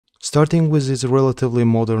Starting with its relatively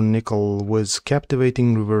modern nickel with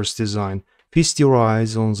captivating reverse design, feast your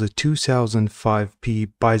eyes on the 2005P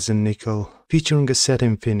Bison nickel featuring a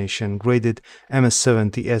satin finish and graded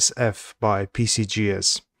MS70 SF by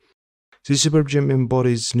PCGS. This superb gem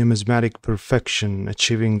embodies numismatic perfection,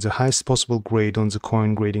 achieving the highest possible grade on the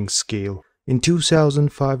coin grading scale. In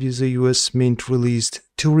 2005, the US Mint released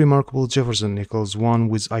two remarkable Jefferson nickels, one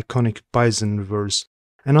with iconic bison reverse,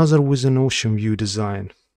 another with an ocean view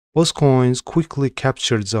design. Both coins quickly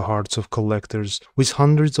captured the hearts of collectors, with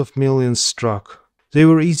hundreds of millions struck. They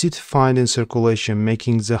were easy to find in circulation,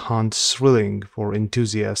 making the hunt thrilling for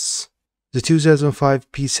enthusiasts. The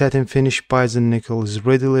 2005P satin finish bison nickel is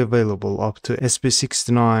readily available up to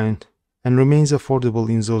SP69 and remains affordable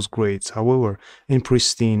in those grades. However, in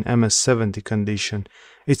pristine MS70 condition,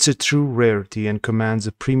 it's a true rarity and commands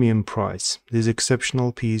a premium price. This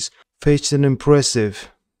exceptional piece fetched an impressive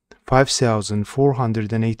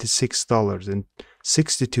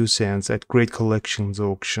 $5,486.62 at Great Collections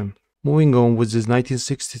auction. Moving on with this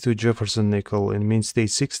 1962 Jefferson nickel in mint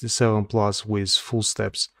state 67 plus with full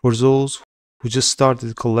steps. For those who just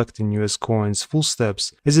started collecting US coins, full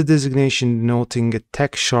steps is a designation denoting a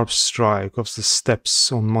tack-sharp strike of the steps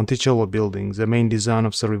on Monticello buildings, the main design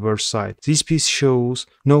of the reverse side. This piece shows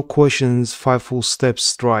no questions 5 full steps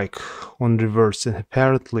strike on reverse and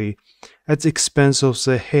apparently at the expense of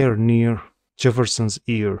the hair near Jefferson's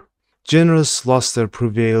ear. Generous luster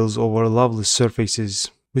prevails over lovely surfaces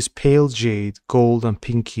with pale jade, gold and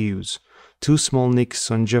pink hues. Two small nicks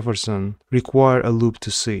on Jefferson require a loop to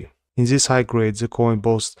see. In this high grade, the coin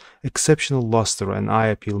boasts exceptional luster and eye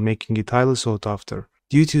appeal, making it highly sought after.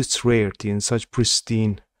 Due to its rarity in such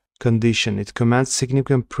pristine condition, it commands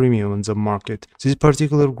significant premium in the market. This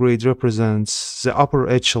particular grade represents the upper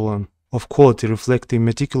echelon of quality, reflecting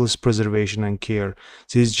meticulous preservation and care.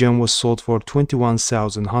 This gem was sold for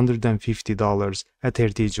 $21,150 at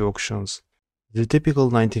heritage auctions. The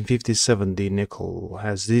typical 1957D nickel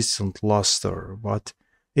has decent luster, but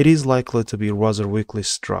it is likely to be rather weakly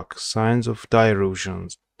struck. Signs of dye erosion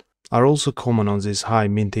are also common on this high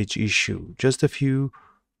mintage issue. Just a few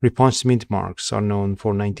repunched mint marks are known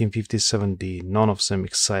for 1957D, none of them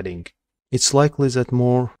exciting. It's likely that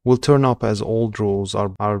more will turn up as old rolls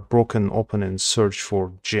are broken open in search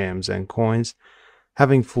for gems and coins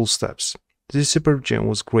having full steps. This superb gem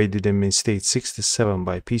was graded in mint state 67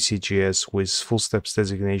 by PCGS with full steps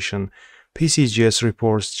designation. PCGS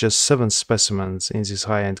reports just 7 specimens in this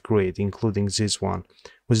high-end grade, including this one,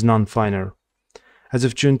 with none finer. As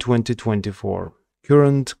of June 2024,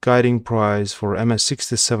 current guiding price for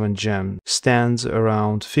MS67 gem stands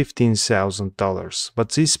around $15,000,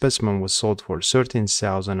 but this specimen was sold for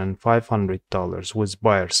 $13,500 with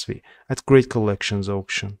buyer's fee at Great Collections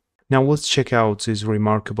auction. Now let's check out this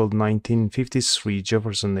remarkable 1953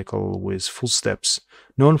 Jefferson nickel with full steps.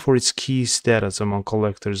 Known for its key status among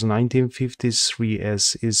collectors,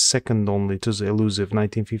 1953S is second only to the elusive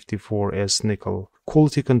 1954S nickel.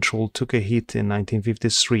 Quality control took a hit in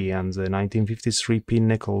 1953, and the 1953P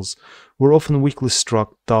nickels were often weakly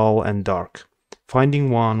struck, dull and dark. Finding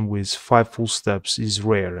one with 5 full steps is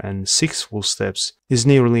rare, and 6 full steps is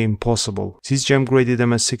nearly impossible. This gem graded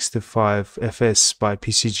MS65 FS by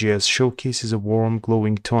PCGS showcases a warm,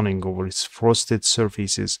 glowing toning over its frosted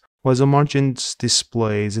surfaces. While the margins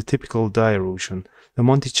display the typical dye erosion, the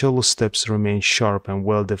Monticello steps remain sharp and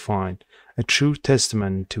well defined, a true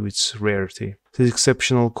testament to its rarity. This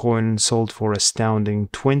exceptional coin sold for astounding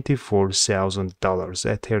 $24,000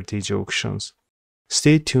 at heritage auctions.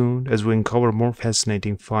 Stay tuned as we uncover more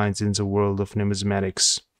fascinating finds in the world of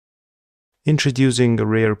numismatics. Introducing a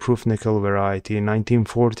rare proof nickel variety,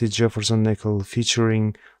 1940 Jefferson nickel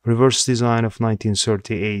featuring reverse design of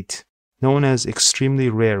 1938. Known as extremely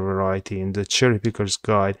rare variety in the Cherry Picker's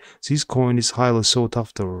Guide, this coin is highly sought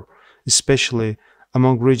after, especially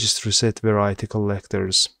among register set variety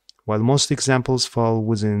collectors. While most examples fall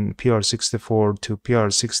within PR64 to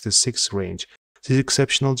PR66 range, this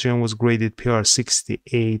exceptional gem was graded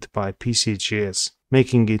PR68 by PCGS,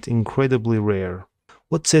 making it incredibly rare.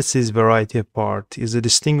 What sets this variety apart is the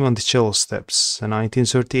distinct Monticello steps. A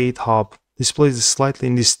 1938 hub displays a slightly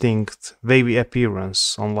indistinct, wavy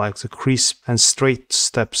appearance, unlike the crisp and straight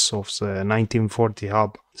steps of the 1940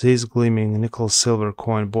 hub. This gleaming nickel-silver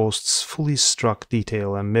coin boasts fully struck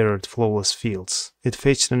detail and mirrored flawless fields. It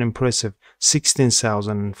fetched an impressive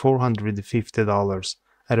 $16,450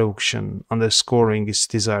 at auction, underscoring its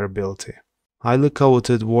desirability. Highly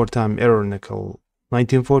coveted wartime error nickel,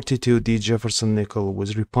 1942 D Jefferson nickel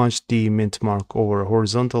with repunched D mint mark over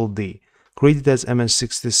horizontal D, graded as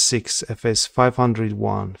MS66 FS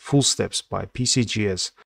 501 full steps by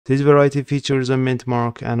PCGS. This variety features a mint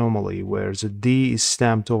mark anomaly where the D is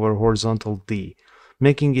stamped over horizontal D,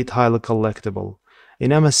 making it highly collectible.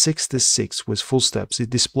 In MS66 with full steps, it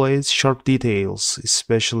displays sharp details,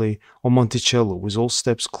 especially on Monticello, with all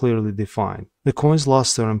steps clearly defined. The coin's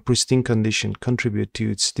luster and pristine condition contribute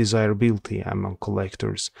to its desirability among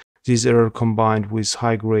collectors. This error combined with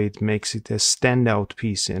high grade makes it a standout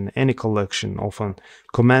piece in any collection, often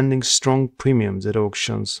commanding strong premiums at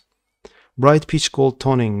auctions. Bright peach gold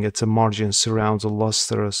toning at the margin surrounds a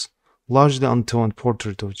lustrous, largely untoned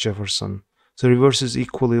portrait of Jefferson. The reverse is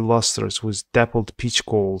equally lustrous with dappled peach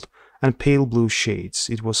gold and pale blue shades.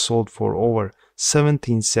 It was sold for over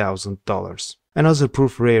 $17,000. Another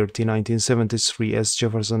proof rarity, 1973 S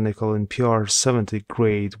Jefferson nickel in PR70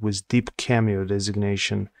 grade with deep cameo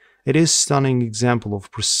designation. It is a stunning example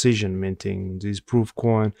of precision minting. This proof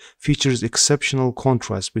coin features exceptional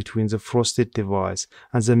contrast between the frosted device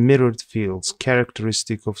and the mirrored fields,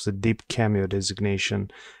 characteristic of the deep cameo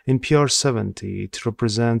designation. In PR70, it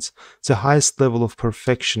represents the highest level of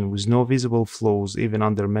perfection with no visible flaws even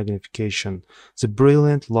under magnification. The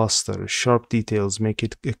brilliant luster, sharp details make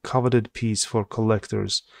it a coveted piece for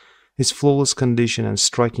collectors. Its flawless condition and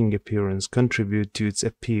striking appearance contribute to its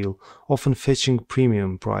appeal, often fetching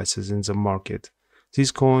premium prices in the market.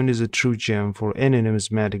 This coin is a true gem for any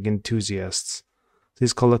numismatic enthusiasts.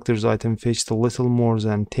 This collector's item fetched a little more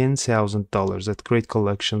than $10,000 at Great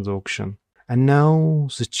Collections auction. And now,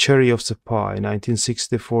 the cherry of the pie,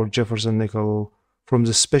 1964 Jefferson nickel from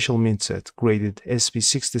the special mint set, graded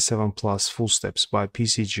SP67 Plus Full Steps by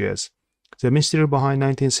PCGS. The mystery behind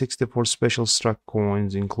 1964 special strike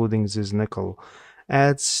coins, including this nickel,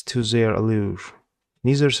 adds to their allure.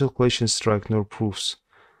 Neither circulation strike nor proofs.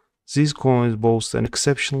 These coins boast an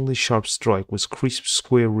exceptionally sharp strike with crisp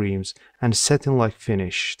square rims and satin-like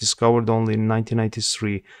finish. Discovered only in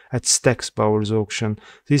 1993 at Stax Bowers auction,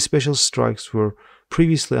 these special strikes were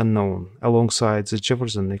previously unknown. Alongside the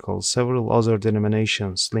Jefferson nickel, several other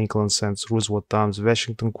denominations, Lincoln cents, Roosevelt dimes,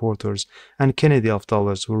 Washington quarters, and Kennedy half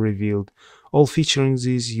dollars were revealed, all featuring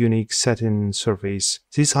this unique satin surface.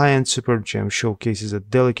 This high-end super gem showcases a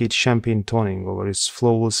delicate champagne toning over its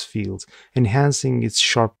flawless fields, enhancing its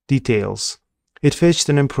sharp details. It fetched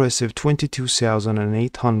an impressive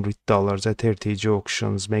 $22,800 at heritage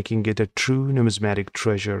auctions, making it a true numismatic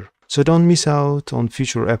treasure. So don't miss out on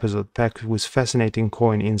future episodes packed with fascinating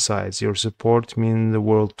coin insights. Your support means the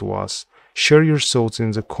world to us. Share your thoughts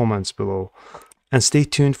in the comments below. And stay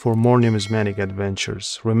tuned for more numismatic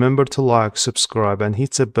adventures. Remember to like, subscribe, and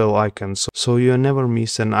hit the bell icon so you never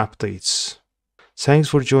miss an updates. Thanks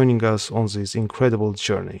for joining us on this incredible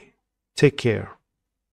journey. Take care.